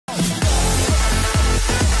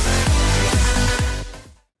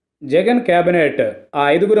Jagan cabinet ఆ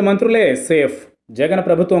ఐదుగురు మంత్రులే safe. Jagan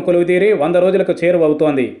ప్రభుత్వం కొలువుతీరి 100 రోజులకు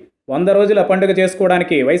చేరువవుతోంది. 100 రోజుల పండుగ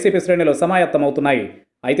చేసుకోవడానికి వైసీపీ శ్రేణులు సమాయత్తమవుతున్నాయి.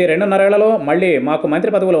 అయితే 2.5 ఏళ్లలో మళ్లీ మాకు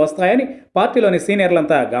మంత్రి పదవులు వస్తాయని పార్టీలోని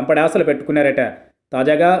సీనియర్లంతా గంపడి ఆశలు పెట్టుకున్నారట.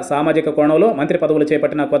 తాజాగా సామాజిక కోణంలో మంత్రి పదవులు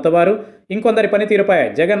చేపట్టిన కొత్తవారు, ఇంకొందరి పనితీరుపై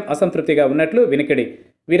జగన్ అసంతృప్తిగా ఉన్నట్లు వినికిడి.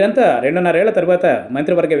 వీరంతా 2.5 ఏళ్ల తరువాత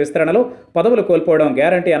మంత్రివర్గ విస్తరణలో పదవులు కోల్పోవడం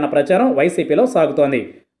గ్యారంటీ అన్న ప్రచారం వైసీపీలో సాగుతోంది.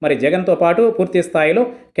 మరి జగన్తో పాటు పూర్తి స్థాయిలో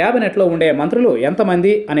కేబినెట్లో ఉండే మంత్రులు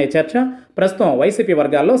ఎంతమంది అనే చర్చ ప్రస్తుతం వైసీపీ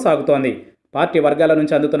వర్గాల్లో సాగుతోంది. పార్టీ వర్గాల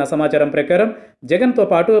నుంచి అందుతున్న సమాచారం ప్రకారం జగన్తో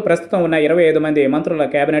పాటు ప్రస్తుతం ఉన్న 25 మంది మంత్రుల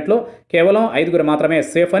కేబినెట్లో కేవలం 5గురు మాత్రమే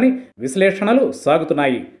సేఫ్ అని విశ్లేషణలు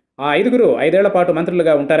సాగుతున్నాయి. ఆ 5గురు 5 ఏళ్ల పాటు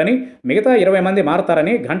మంత్రులుగా ఉంటారని, మిగతా 20 మంది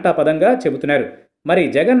మారతారని ఘంటాపథంగా చెబుతున్నారు. మరి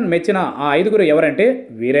జగన్ మెచ్చిన ఆ 5గురు ఎవరంటే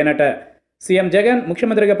వీరేనట. సీఎం జగన్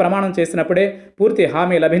ముఖ్యమంత్రిగా ప్రమాణం చేసినప్పుడే పూర్తి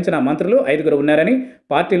హామీ లభించిన మంత్రులు 5గురు ఉన్నారని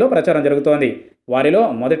పార్టీలో ప్రచారం జరుగుతోంది. వారిలో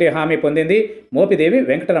మొదటి హామీ పొందింది మోపిదేవి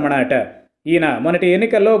వెంకటరమణ అట. ఈయన మొన్నటి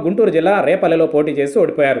ఎన్నికల్లో గుంటూరు జిల్లా రేపల్లెలో పోటీ చేసి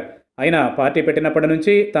ఓడిపోయారు. అయినా పార్టీ పెట్టినప్పటి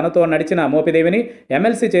నుంచి తనతో నడిచిన మోపిదేవిని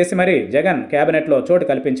ఎమ్మెల్సీ చేసి మరీ జగన్ కేబినెట్లో చోటు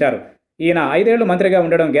కల్పించారు. ఈయన 5 ఏళ్లు మంత్రిగా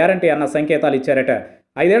ఉండడం గ్యారంటీ అన్న సంకేతాలు ఇచ్చారట.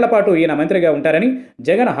 5 ఏళ్ల పాటు ఈయన మంత్రిగా ఉంటారని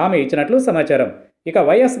జగన్ హామీ ఇచ్చినట్లు సమాచారం. ఇక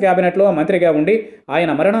వైఎస్ కేబినెట్లో మంత్రిగా ఉండి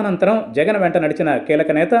ఆయన మరణానంతరం జగన్ వెంట నడిచిన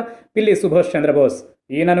కీలక నేత పిల్లి సుభాష్ చంద్రబోస్.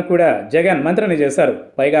 ఈయనను కూడా జగన్ మంత్రిని చేశారు.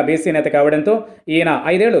 పైగా బీసీ నేత కావడంతో ఈయన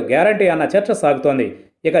 5 ఏళ్లు గ్యారంటీ అన్న చర్చ సాగుతోంది.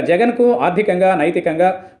 ఇక జగన్కు ఆర్థికంగా, నైతికంగా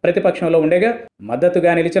ప్రతిపక్షంలో ఉండేగా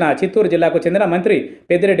మద్దతుగా నిలిచిన చిత్తూరు జిల్లాకు చెందిన మంత్రి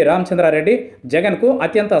పెద్దిరెడ్డి రామచంద్రారెడ్డి జగన్కు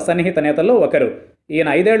అత్యంత సన్నిహిత నేతల్లో ఒకరు. ఈయన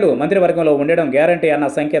 5 ఏళ్లు మంత్రివర్గంలో ఉండడం గ్యారంటీ అన్న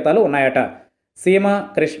సంకేతాలు ఉన్నాయట. సీమ,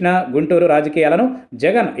 కృష్ణ, గుంటూరు రాజకీయాలను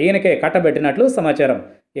జగన్ ఈయనకే కట్టబెట్టినట్లు సమాచారం.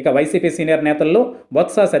 ఇక వైసీపీ సీనియర్ నేతల్లో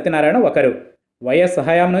బొత్స సత్యనారాయణ ఒకరు. వైఎస్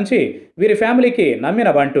హయాం నుంచి వీరి ఫ్యామిలీకి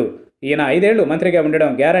నమ్మిన బంటు. ఈయన 5 ఏళ్లు మంత్రిగా ఉండడం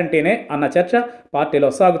గ్యారంటీనే అన్న చర్చ పార్టీలో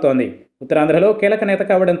సాగుతోంది. ఉత్తరాంధ్రలో కీలక నేత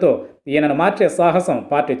కావడంతో ఈయనను మార్చే సాహసం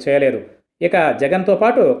పార్టీ చేయలేదు. ఇక జగన్తో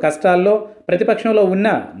పాటు కష్టాల్లో ప్రతిపక్షంలో ఉన్న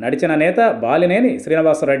నడిచిన నేత బాలినేని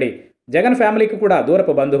శ్రీనివాసరెడ్డి జగన్ ఫ్యామిలీకి కూడా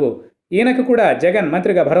దూరపు బంధువు. ఈయనకు కూడా జగన్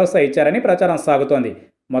మంత్రిగా భరోసా ఇచ్చారని ప్రచారం సాగుతోంది.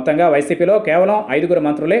 మొత్తంగా వైసీపీలో కేవలం 5గురు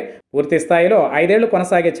మంత్రులే పూర్తి స్థాయిలో 5 ఏళ్లు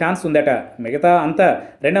కొనసాగే ఛాన్స్ ఉందట. మిగతా అంతా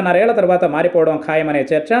 2.5 ఏళ్ల తర్వాత మారిపోవడం ఖాయమనే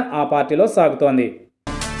చర్చ ఆ పార్టీలో సాగుతోంది.